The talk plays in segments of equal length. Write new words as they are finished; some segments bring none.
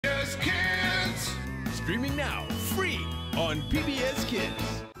Streaming now, free on PBS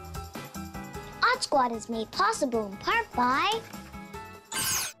Kids. Odd Squad is made possible in part by...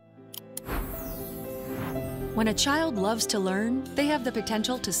 When a child loves to learn, they have the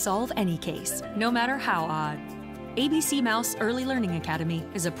potential to solve any case, no matter how odd. ABC Mouse Early Learning Academy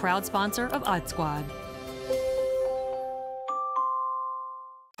is a proud sponsor of Odd Squad.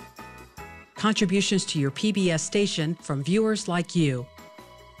 Contributions to your PBS station from viewers like you.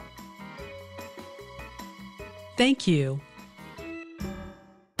 Thank you.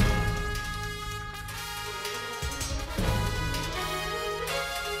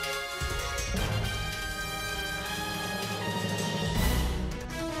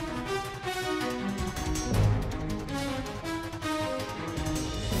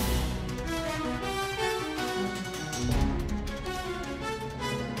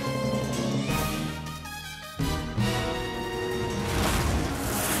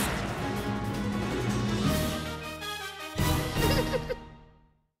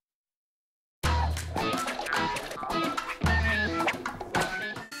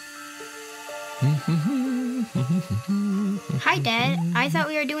 Hi, Dad. I thought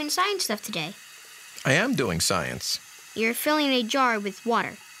we were doing science stuff today. I am doing science. You're filling a jar with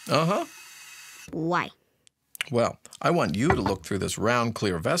water. Uh-huh. Why? Well, I want you to look through this round,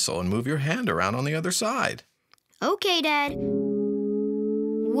 clear vessel and move your hand around on the other side. Okay, Dad.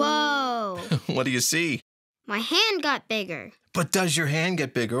 Whoa! What do you see? My hand got bigger. But does your hand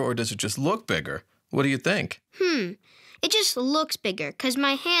get bigger or does it just look bigger? What do you think? It just looks bigger because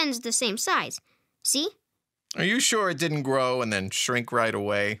my hand's the same size. See? Are you sure it didn't grow and then shrink right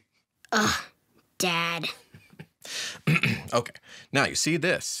away? Ugh, Dad. Okay, now you see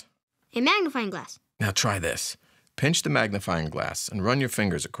this. A magnifying glass. Now try this. Pinch the magnifying glass and run your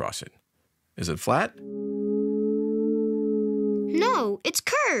fingers across it. Is it flat? No, it's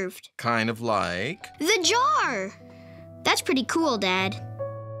curved. Kind of like... The jar! That's pretty cool, Dad.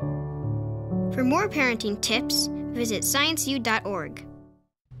 For more parenting tips, visit scienceu.org.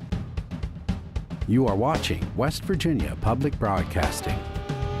 You are watching West Virginia Public Broadcasting.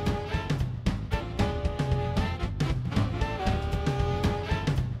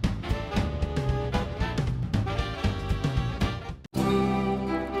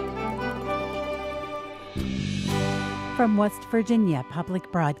 From West Virginia Public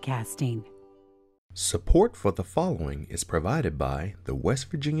Broadcasting. Support for the following is provided by the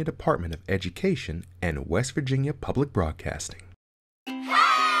West Virginia Department of Education and West Virginia Public Broadcasting.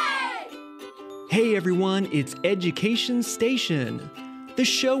 Hey everyone, it's Education Station, the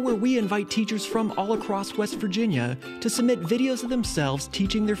show where we invite teachers from all across West Virginia to submit videos of themselves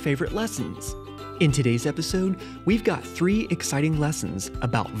teaching their favorite lessons. In today's episode, we've got 3 exciting lessons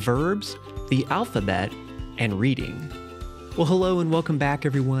about verbs, the alphabet, and reading. Well, hello and welcome back,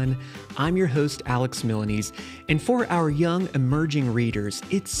 everyone. I'm your host, Alex Milanese, and for our young emerging readers,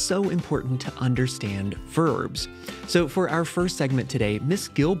 it's so important to understand verbs. So for our first segment today, Miss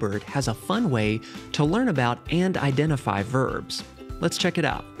Gilbert has a fun way to learn about and identify verbs. Let's check it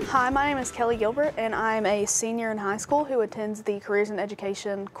out. Hi, my name is Kelly Gilbert, and I'm a senior in high school who attends the Careers in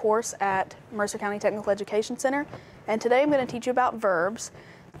Education course at Mercer County Technical Education Center. And today I'm going to teach you about verbs.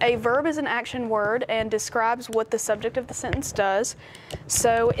 A verb is an action word and describes what the subject of the sentence does.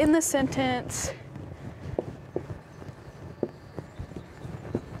 So in the sentence,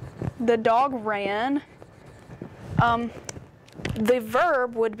 the dog ran, the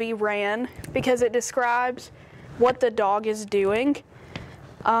verb would be ran because it describes what the dog is doing.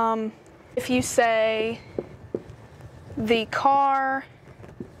 If you say, the car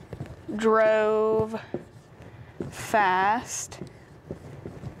drove fast,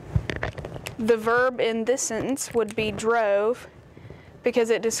 the verb in this sentence would be drove because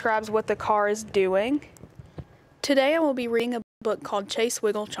it describes what the car is doing. Today I will be reading a book called Chase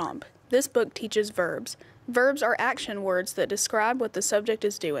Wiggle Chomp. This book teaches verbs. Verbs are action words that describe what the subject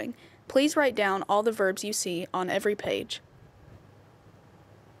is doing. Please write down all the verbs you see on every page.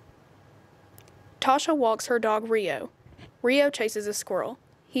 Tasha walks her dog Rio. Rio chases a squirrel.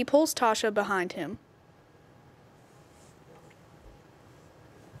 He pulls Tasha behind him.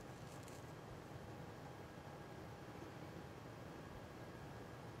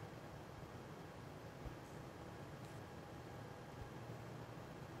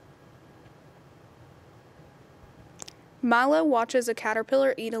 Milo watches a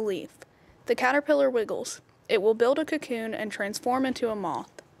caterpillar eat a leaf. The caterpillar wiggles. It will build a cocoon and transform into a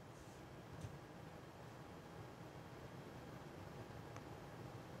moth.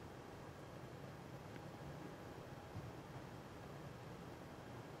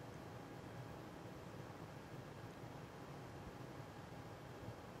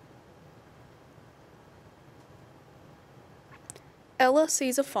 Ella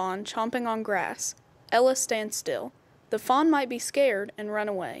sees a fawn chomping on grass. Ella stands still. The fawn might be scared and run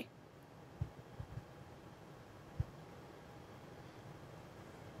away.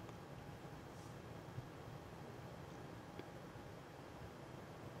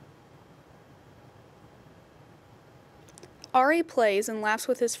 Ari plays and laughs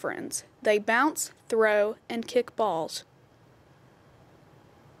with his friends. They bounce, throw, and kick balls.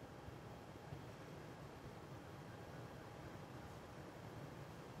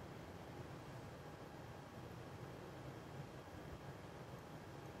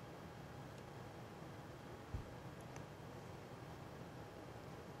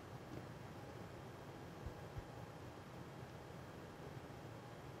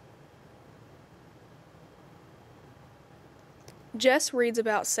 Jess reads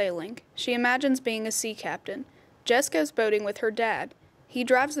about sailing. She imagines being a sea captain. Jess goes boating with her dad. He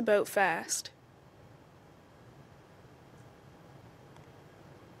drives the boat fast.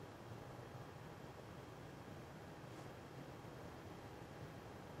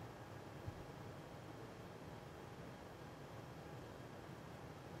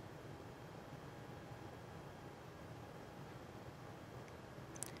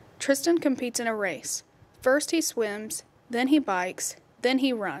 Tristan competes in a race. First he swims, then he bikes, then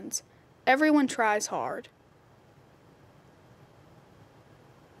he runs. Everyone tries hard.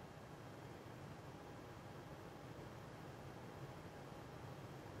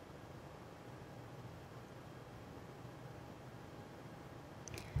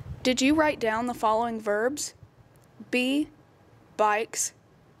 Did you write down the following verbs? Be, bikes,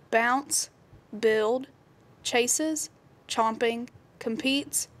 bounce, build, chases, chomping,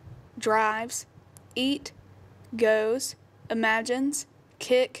 competes, drives, eat, goes, imagines,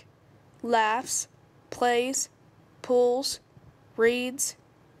 kick, laughs, plays, pulls, reads,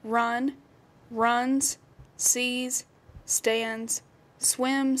 run, runs, sees, stands,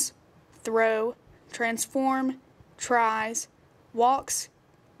 swims, throw, transform, tries, walks,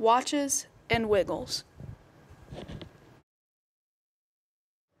 watches, and wiggles.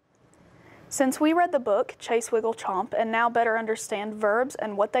 Since we read the book, Chase, Wiggle, Chomp, and now better understand verbs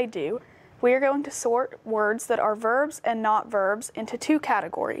and what they do, we are going to sort words that are verbs and not verbs into two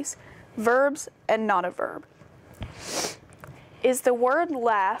categories, verbs and not a verb. Is the word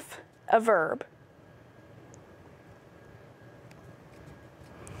laugh a verb?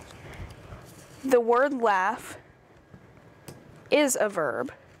 The word laugh is a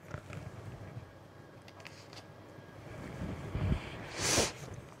verb.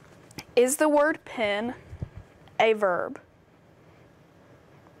 Is the word pen a verb?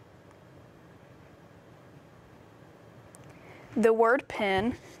 The word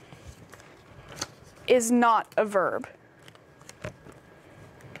pen is not a verb.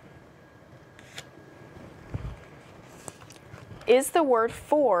 Is the word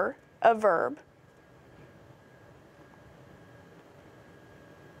for a verb?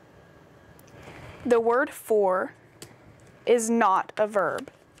 The word for is not a verb.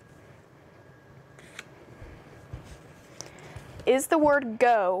 Is the word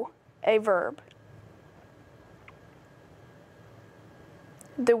go a verb?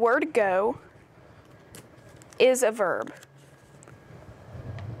 The word go is a verb.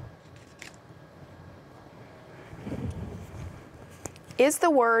 Is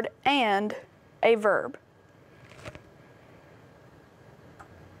the word and a verb?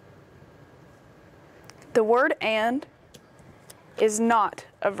 The word and is not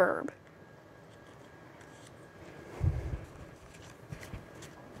a verb.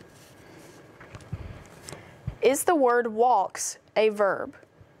 Is the word walks a verb?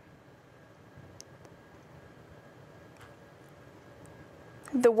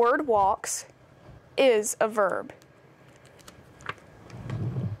 The word walks is a verb.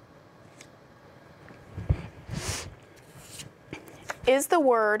 Is the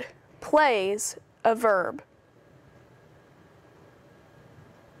word plays a verb?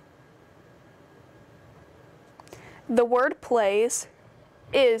 The word plays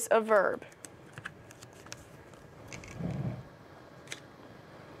is a verb.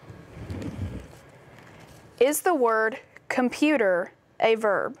 Is the word computer a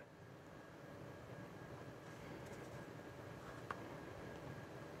verb?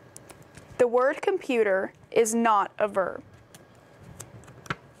 The word computer is not a verb.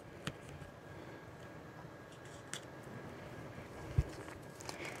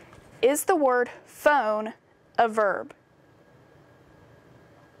 Is the word phone a verb?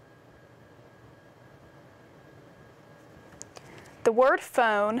 The word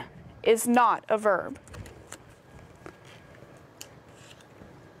phone is not a verb.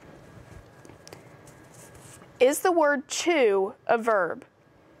 Is the word chew a verb?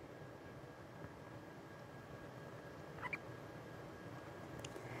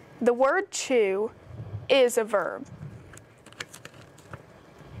 The word chew is a verb.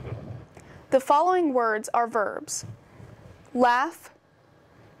 The following words are verbs. Laugh.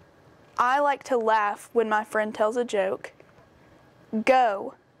 I like to laugh when my friend tells a joke.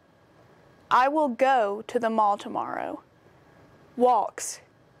 Go. I will go to the mall tomorrow. Walks.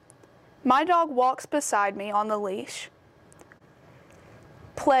 My dog walks beside me on the leash.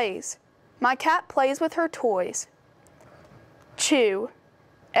 Plays. My cat plays with her toys. Chew.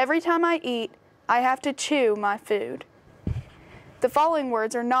 Every time I eat, I have to chew my food. The following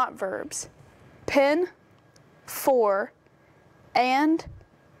words are not verbs. Pen, for, and,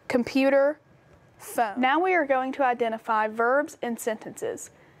 computer, phone. Now we are going to identify verbs in sentences.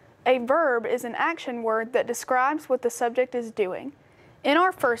 A verb is an action word that describes what the subject is doing. In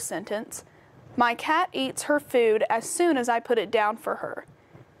our first sentence, my cat eats her food as soon as I put it down for her.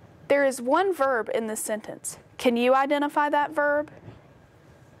 There is one verb in this sentence. Can you identify that verb?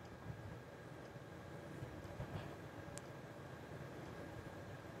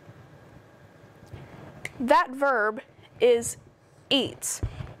 That verb is eats.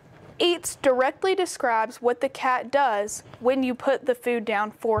 Eats directly describes what the cat does when you put the food down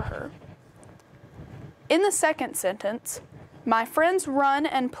for her. In the second sentence, my friends run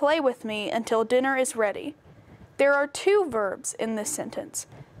and play with me until dinner is ready. There are two verbs in this sentence.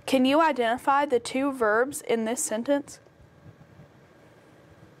 Can you identify the two verbs in this sentence?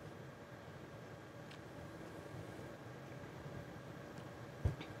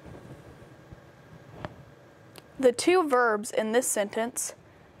 The two verbs in this sentence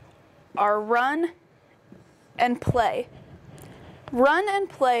are run and play. Run and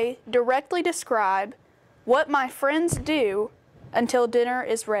play directly describe what my friends do until dinner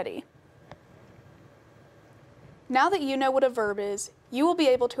is ready. Now that you know what a verb is, you will be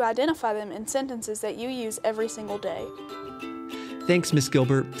able to identify them in sentences that you use every single day. Thanks, Miss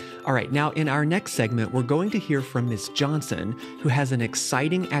Gilbert. All right, now in our next segment, we're going to hear from Miss Johnson, who has an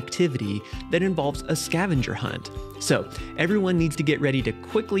exciting activity that involves a scavenger hunt. So everyone needs to get ready to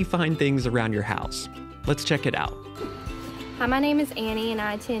quickly find things around your house. Let's check it out. Hi, my name is Annie, and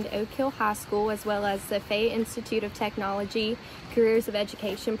I attend Oak Hill High School as well as the Fayette Institute of Technology Careers of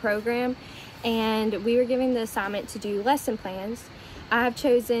Education program, and we were given the assignment to do lesson plans. I have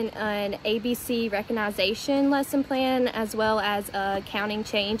chosen an ABC recognition lesson plan as well as a counting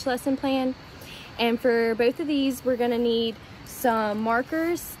change lesson plan. And for both of these, we're going to need some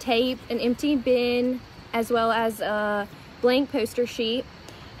markers, tape, an empty bin, as well as a blank poster sheet.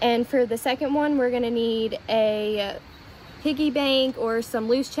 And for the second one, we're going to need a piggy bank or some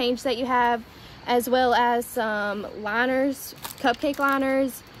loose change that you have, as well as some liners, cupcake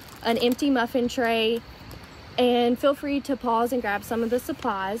liners, an empty muffin tray, and feel free to pause and grab some of the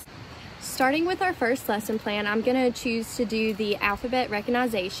supplies. Starting with our first lesson plan, I'm going to choose to do the alphabet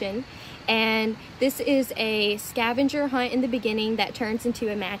recognition, and this is a scavenger hunt in the beginning that turns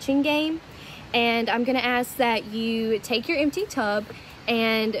into a matching game. And I'm going to ask that you take your empty tub,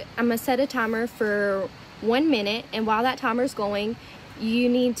 and I'm going to set a timer for 1 minute, and while that timer is going, you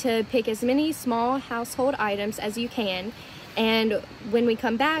need to pick as many small household items as you can, and when we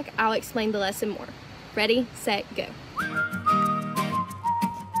come back, I'll explain the lesson more. Ready, set, go.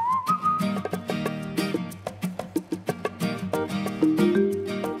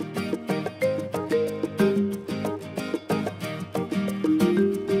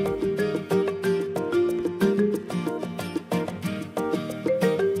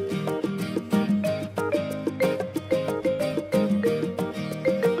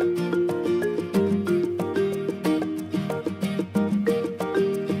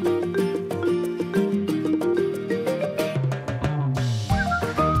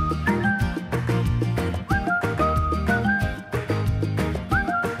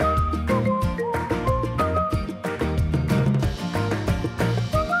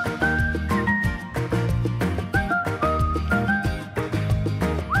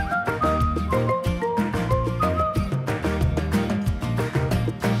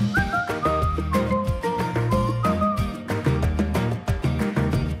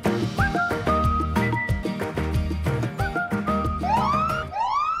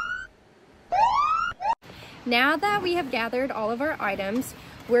 Now that we have gathered all of our items,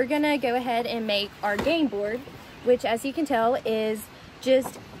 we're gonna go ahead and make our game board, which as you can tell is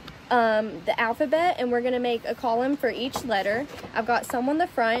just the alphabet, and we're gonna make a column for each letter. I've got some on the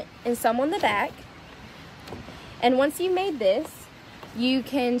front and some on the back. And once you've made this, you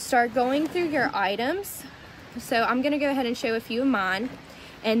can start going through your items. So I'm gonna go ahead and show a few of mine.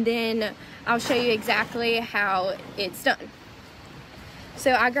 and then I'll show you exactly how it's done.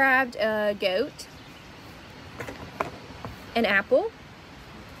 So I grabbed a goat, an apple,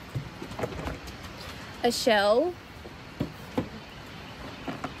 a shell,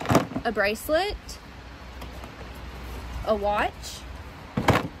 a bracelet, a watch,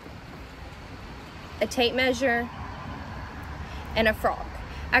 a tape measure, and a frog.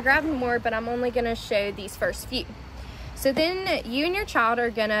 I grabbed more, but I'm only going to show these first few. So then you and your child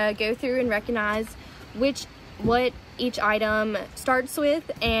are going to go through and recognize what each item starts with.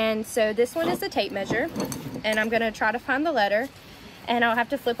 And so this one is the tape measure, and I'm going to try to find the letter, and I'll have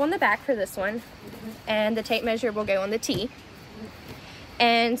to flip on the back for this one, and the tape measure will go on the T.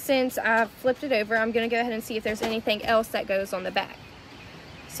 And since I've flipped it over, I'm going to go ahead and see if there's anything else that goes on the back.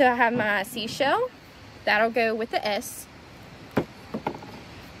 So I have my seashell, that'll go with the S.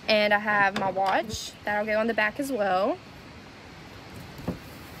 And I have my watch, that'll go on the back as well.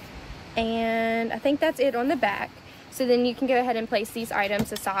 And I think that's it on the back. So then you can go ahead and place these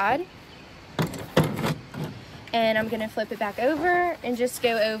items aside. And I'm going to flip it back over and just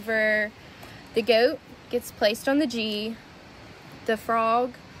go over the goat gets placed on the G, the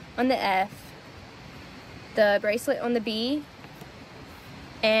frog on the F, the bracelet on the B,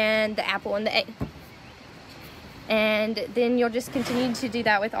 and the apple on the A. And then you'll just continue to do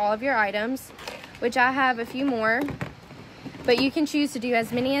that with all of your items, which I have a few more, but you can choose to do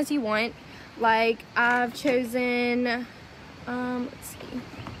as many as you want. Like I've chosen, let's see,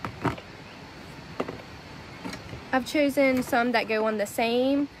 I've chosen some that go on the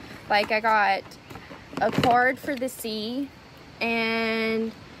same. Like I got a card for the C,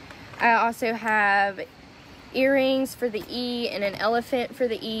 and I also have earrings for the E and an elephant for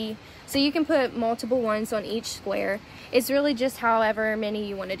the E. So you can put multiple ones on each square. It's really just however many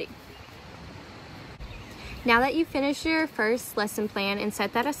you want to do. Now that you've finished your first lesson plan and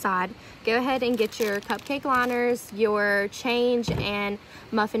set that aside, go ahead and get your cupcake liners, your change, and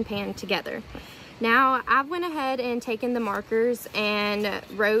muffin pan together. Now I've went ahead and taken the markers and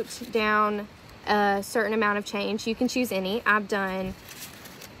wrote down a certain amount of change. You can choose any. I've done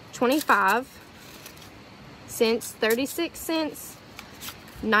 25 cents, 36 cents,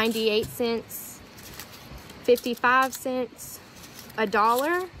 98 cents, 55 cents,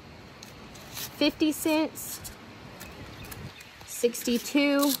 $1, 50 cents,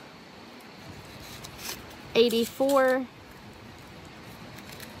 62, 84,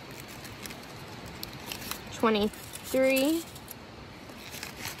 23,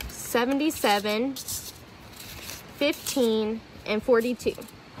 77, 15, and 42.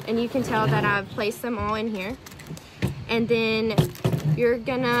 And you can tell that I've placed them all in here. And then you're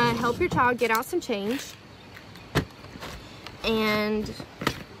gonna help your child get out some change and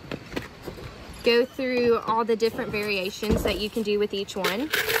go through all the different variations that you can do with each one.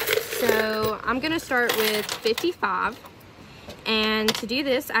 So I'm gonna start with 55. And to do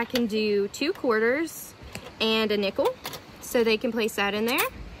this, I can do 2 quarters and a nickel. So they can place that in there.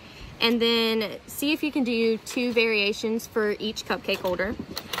 And then see if you can do 2 variations for each cupcake holder.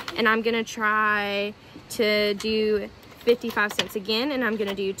 And I'm gonna try to do 55 cents again, and I'm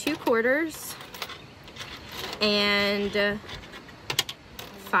gonna do 2 quarters and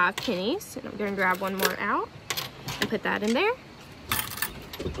 5 pennies. And I'm gonna grab one more out and put that in there.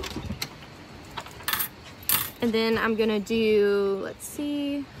 And then I'm gonna do, let's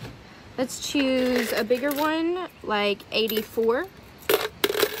see, let's choose a bigger one, like 84.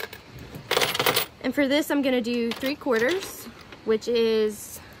 And for this, I'm gonna do 3 quarters, which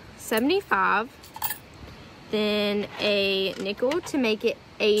is 75. Then a nickel to make it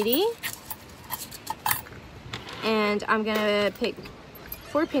 80. And I'm gonna pick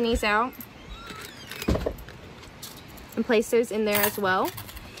 4 pennies out and place those in there as well.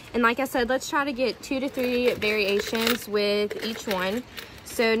 And like I said, let's try to get 2 to 3 variations with each one.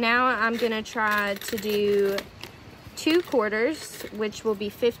 So now I'm gonna try to do 2 quarters, which will be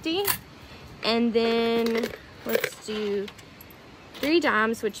 50. And then let's do 3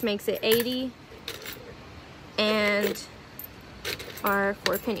 dimes, which makes it 80. And our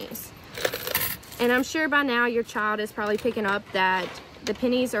 4 pennies. And I'm sure by now your child is probably picking up that the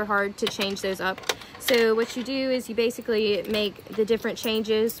pennies are hard to change those up. So what you do is you basically make the different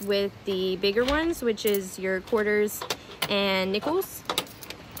changes with the bigger ones, which is your quarters and nickels.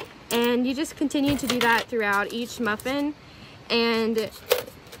 And you just continue to do that throughout each muffin. And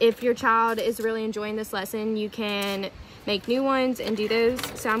if your child is really enjoying this lesson, you can make new ones and do those.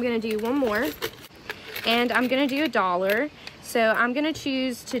 So I'm gonna do one more. And I'm gonna do $1. So I'm gonna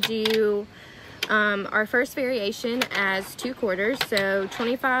choose to do our first variation as 2 quarters. So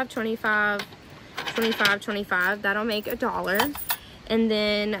 25, 25, 25, 25, that'll make $1. And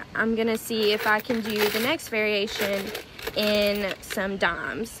then I'm gonna see if I can do the next variation in some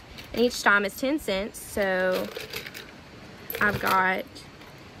dimes. And each dime is 10 cents, so I've got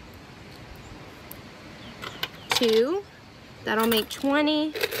 2, that'll make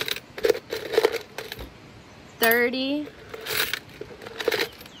 20, 30,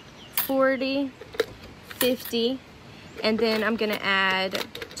 40, 50, and then I'm gonna add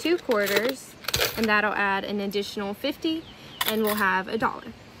 2 quarters, and that'll add an additional 50, and we'll have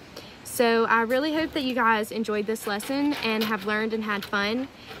 $1. So I really hope that you guys enjoyed this lesson and have learned and had fun.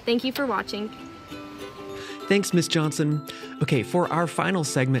 Thank you for watching. Thanks, Miss Johnson. Okay, for our final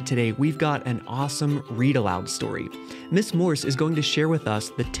segment today, we've got an awesome read-aloud story. Miss Morse is going to share with us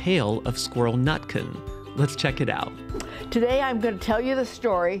the tale of Squirrel Nutkin. Let's check it out. Today I'm going to tell you the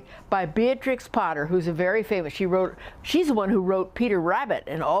story by Beatrix Potter, who's a very famous. She's the one who wrote Peter Rabbit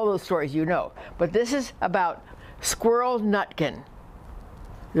and all those stories you know. But this is about Squirrel Nutkin,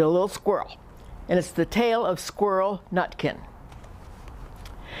 the little squirrel. And it's the tale of Squirrel Nutkin.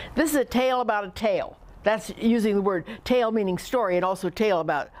 This is a tale about a tail. That's using the word tale meaning story, and also tale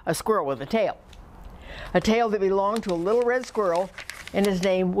about a squirrel with a tail. A tail that belonged to a little red squirrel, and his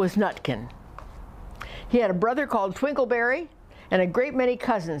name was Nutkin. He had a brother called Twinkleberry and a great many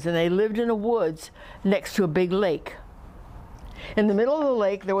cousins, and they lived in the woods next to a big lake. In the middle of the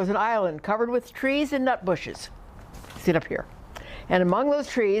lake, there was an island covered with trees and nut bushes. See it up here. And among those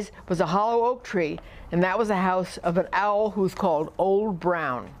trees was a hollow oak tree, and that was the house of an owl who's called Old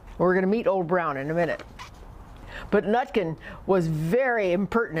Brown. We're going to meet Old Brown in a minute. But Nutkin was very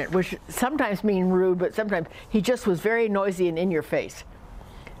impertinent, which sometimes means rude, but sometimes he just was very noisy and in your face.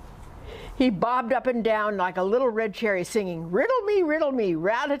 He bobbed up and down like a little red cherry singing, riddle me,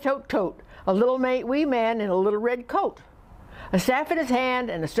 rat-a-tote-tote, a little wee man in a little red coat. A staff in his hand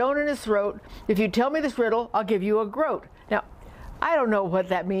and a stone in his throat. If you tell me this riddle, I'll give you a groat. Now, I don't know what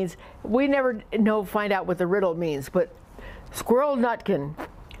that means. We never find out what the riddle means, but Squirrel Nutkin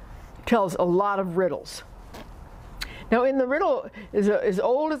tells a lot of riddles. Now, in the riddle is as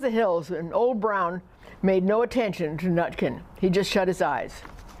old as the hills, and Old Brown made no attention to Nutkin. He just shut his eyes.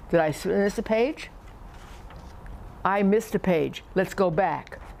 Did I miss a page? I missed a page. Let's go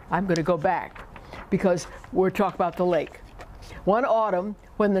back. I'm going to go back because we're talking about the lake. One autumn,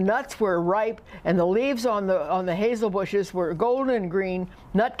 when the nuts were ripe and the leaves on the hazel bushes were golden and green,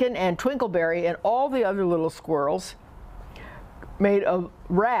 Nutkin and Twinkleberry and all the other little squirrels made a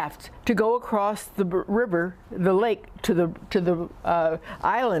raft to go across the river, the lake, to the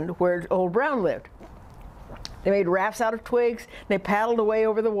island where Old Brown lived. They made rafts out of twigs, they paddled away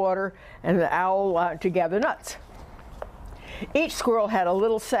over the water, and the owl to gather nuts. Each squirrel had a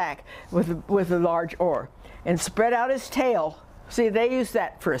little sack with a large oar, and spread out his tail. See, they used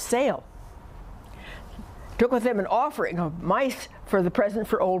that for a sail. Took with them an offering of mice for the present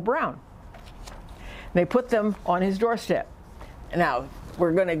for Old Brown. They put them on his doorstep. Now,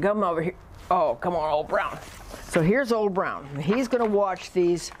 we're going to come over here. Oh, come on, Old Brown. So here's Old Brown. He's going to watch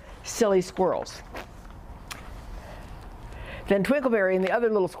these silly squirrels. Then Twinkleberry and the other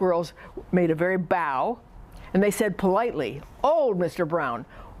little squirrels made a very bow, and they said politely, "Old Mr. Brown,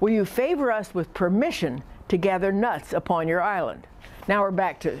 will you favor us with permission to gather nuts upon your island?" Now we're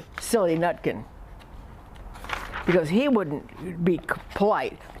back to silly Nutkin, because he wouldn't be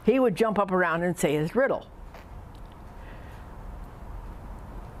polite. He would jump up around and say his riddle.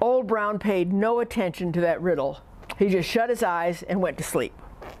 Old Brown paid no attention to that riddle. He just shut his eyes and went to sleep.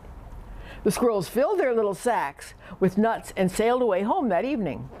 The squirrels filled their little sacks with nuts and sailed away home that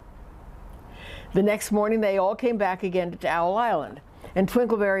evening. The next morning they all came back again to Owl Island, and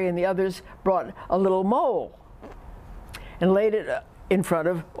Twinkleberry and the others brought a little mole and laid it in front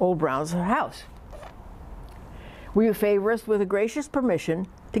of Old Brown's house. "Will you favor us with a gracious permission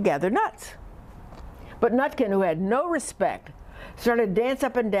to gather nuts?" But Nutkin, who had no respect, started to dance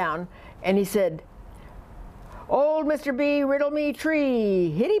up and down, and he said, "Old Mr. B, riddle me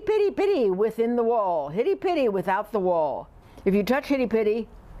tree, hitty pitty pitty within the wall, hitty pitty without the wall. If you touch hitty pitty,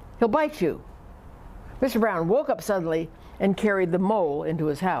 he'll bite you." Mr. Brown woke up suddenly and carried the mole into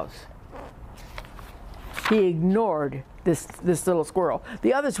his house. He ignored this little squirrel.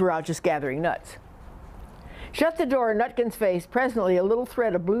 The others were out just gathering nuts. Shut the door in Nutkin's face. Presently a little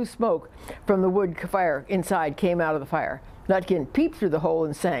thread of blue smoke from the wood fire inside came out of the fire. Nutkin peeped through the hole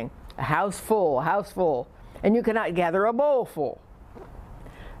and sang, a house full, and you cannot gather a bowl full."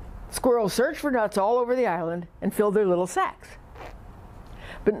 Squirrels searched for nuts all over the island and filled their little sacks.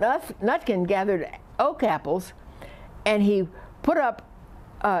 But Nutkin gathered oak apples, and he put up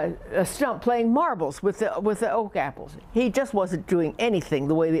a stump playing marbles with the oak apples. He just wasn't doing anything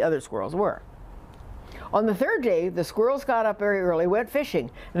the way the other squirrels were. On the third day, the squirrels got up very early, went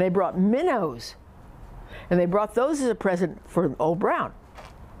fishing, and they brought minnows. And they brought those as a present for Old Brown.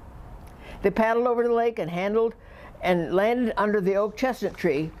 They paddled over to the lake and landed under the oak chestnut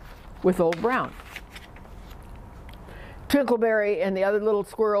tree with Old Brown. Twinkleberry and the other little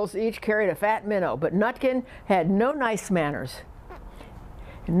squirrels each carried a fat minnow, but Nutkin had no nice manners,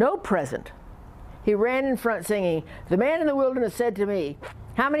 no present. He ran in front singing, "The man in the wilderness said to me,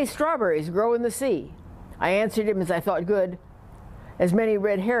 'How many strawberries grow in the sea?' I answered him as I thought good, 'As many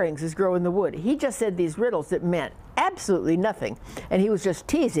red herrings as grow in the wood.'" He just said these riddles that meant absolutely nothing, and he was just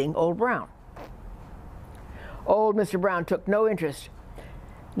teasing Old Brown. Old Mr. Brown took no interest,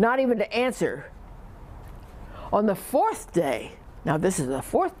 not even to answer. On the fourth day, now this is the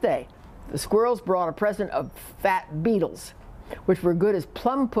fourth day, the squirrels brought a present of fat beetles, which were good as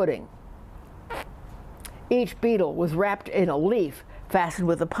plum pudding. Each beetle was wrapped in a leaf fastened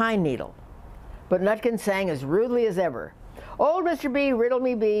with a pine needle. But Nutkin sang as rudely as ever. "Old Mr. B, riddle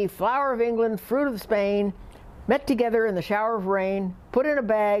me be, flower of England, fruit of Spain, met together in the shower of rain, put in a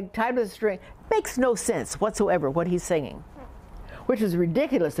bag, tied with a string." Makes no sense whatsoever what he's singing, which is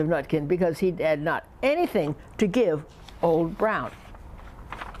ridiculous of Nutkin because he had not anything to give Old Brown.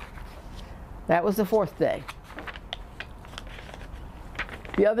 That was the fourth day.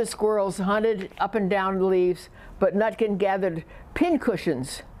 The other squirrels hunted up and down the leaves, but Nutkin gathered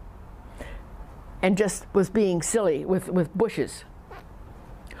pincushions and just was being silly with bushes.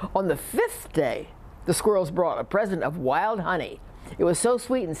 On the fifth day, the squirrels brought a present of wild honey. It was so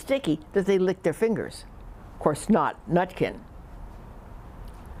sweet and sticky that they licked their fingers. Of course, not Nutkin.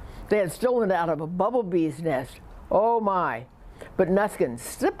 They had stolen it out of a bumblebee's nest. Oh my! But Nutkin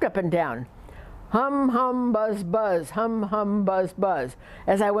slipped up and down. Hum, hum, buzz, buzz, hum, hum, buzz, buzz.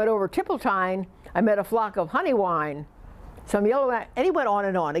 As I went over Tippletine, I met a flock of honey wine. Some yellow, and he went on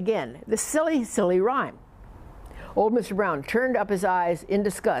and on again. This silly, silly rhyme. Old Mr. Brown turned up his eyes in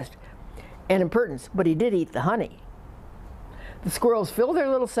disgust and impertinence, but he did eat the honey. The squirrels filled their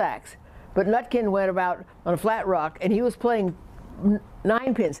little sacks, but Nutkin went about on a flat rock, and he was playing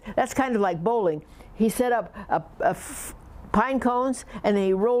nine pins. That's kind of like bowling. He set up pine cones, and then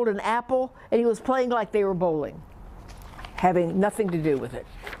he rolled an apple, and he was playing like they were bowling, having nothing to do with it.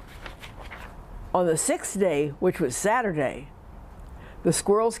 On the sixth day, which was Saturday, the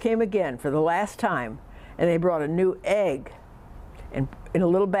squirrels came again for the last time, and they brought a new egg in a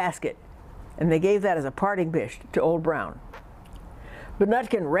little basket, and they gave that as a parting wish to Old Brown. But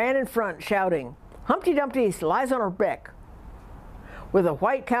Nutkin ran in front, shouting, "Humpty Dumpty lies on her back, with a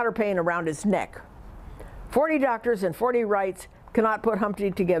white counterpane around his neck. 40 doctors and 40 wrights cannot put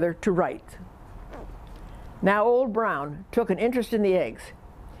Humpty together to write." Now Old Brown took an interest in the eggs.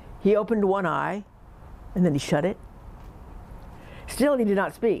 He opened one eye, and then he shut it. Still he did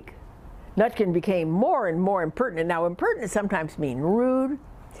not speak. Nutkin became more and more impertinent. Now impertinent sometimes means rude.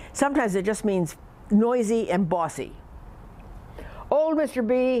 Sometimes it just means noisy and bossy. "Old Mr.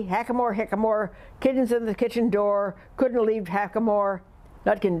 B, hackamore, hickamore, kittens in the kitchen door, couldn't leave hackamore."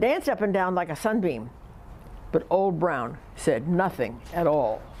 Nutkin danced up and down like a sunbeam, but Old Brown said nothing at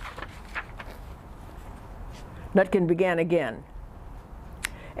all. Nutkin began again,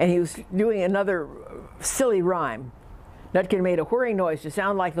 and he was doing another silly rhyme. Nutkin made a whirring noise to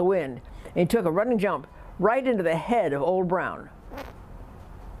sound like the wind, and he took a running jump right into the head of Old Brown.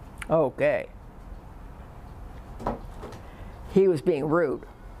 Okay. He was being rude.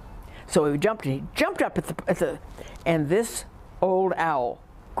 So he jumped up and this old owl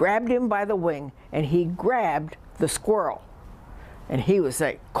grabbed him by the wing, and he grabbed the squirrel. And he was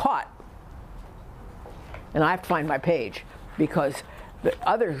caught. And I have to find my page because the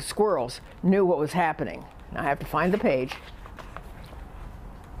other squirrels knew what was happening. I have to find the page.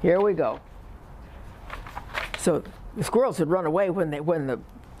 Here we go. So the squirrels had run away when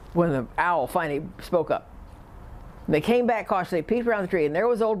the owl finally spoke up. And they came back cautiously, peeked around the tree, and there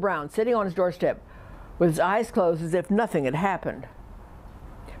was Old Brown sitting on his doorstep with his eyes closed as if nothing had happened.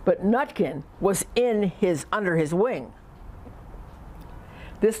 But Nutkin was under his wing.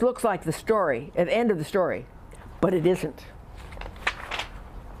 This looks like the story, at the end of the story, but it isn't.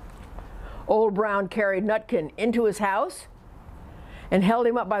 Old Brown carried Nutkin into his house and held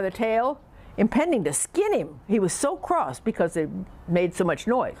him up by the tail, intending to skin him. He was so cross because they made so much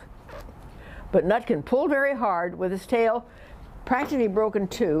noise. But Nutkin pulled very hard with his tail, practically broken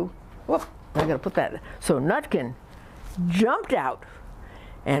two. Whoop, I gotta put that. So Nutkin jumped out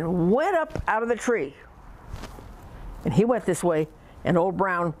and went up out of the tree. And he went this way, and Old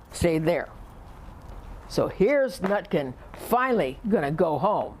Brown stayed there. So here's Nutkin finally gonna go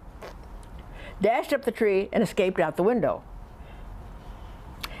home. Dashed up the tree and escaped out the window.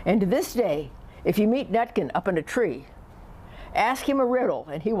 And to this day, if you meet Nutkin up in a tree, ask him a riddle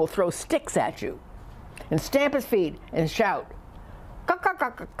and he will throw sticks at you and stamp his feet and shout, "Cuck, cuck,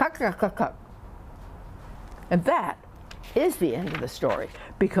 cuck, cuck, cuck, cuck, cuck." And that is the end of the story,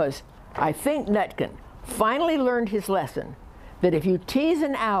 because I think Nutkin finally learned his lesson that if you tease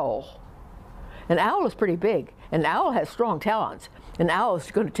an owl is pretty big, an owl has strong talons, an owl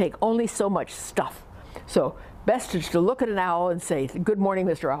is going to take only so much stuff. So best is to look at an owl and say, "Good morning,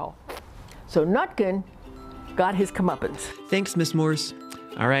 Mr. Owl." So Nutkin got his comeuppance. Thanks, Miss Morse.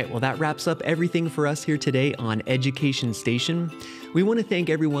 All right, well, that wraps up everything for us here today on Education Station. We want to thank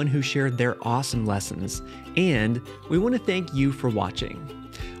everyone who shared their awesome lessons, and we want to thank you for watching.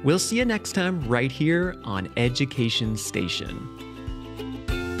 We'll see you next time right here on Education Station.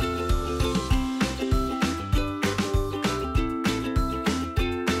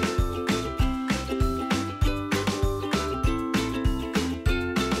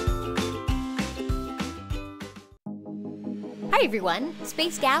 Hi everyone,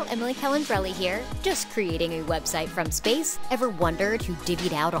 Space Gal Emily Calandrelli here, just creating a website from space. Ever wondered who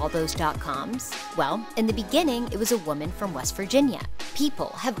divvied out all those .coms? Well, in the beginning, it was a woman from West Virginia. People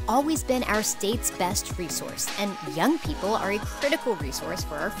have always been our state's best resource, and young people are a critical resource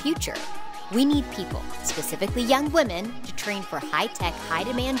for our future. We need people, specifically young women, to train for high-tech,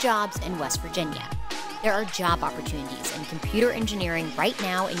 high-demand jobs in West Virginia. There are job opportunities in computer engineering right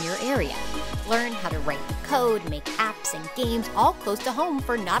now in your area. Learn how to write the code, make apps and games all close to home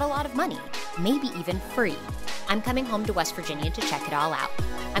for not a lot of money, maybe even free. I'm coming home to West Virginia to check it all out.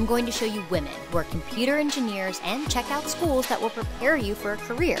 I'm going to show you women who are computer engineers and check out schools that will prepare you for a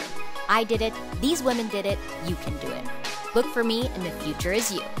career. I did it, these women did it, you can do it. Look for me and the future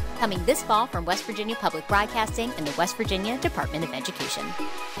is you. Coming this fall from West Virginia Public Broadcasting and the West Virginia Department of Education.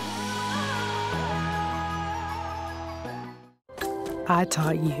 I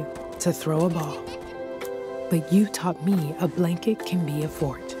taught you to throw a ball, but you taught me a blanket can be a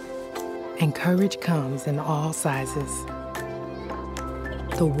fort, and courage comes in all sizes.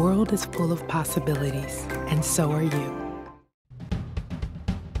 The world is full of possibilities, and so are you.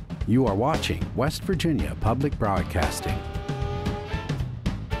 You are watching West Virginia Public Broadcasting.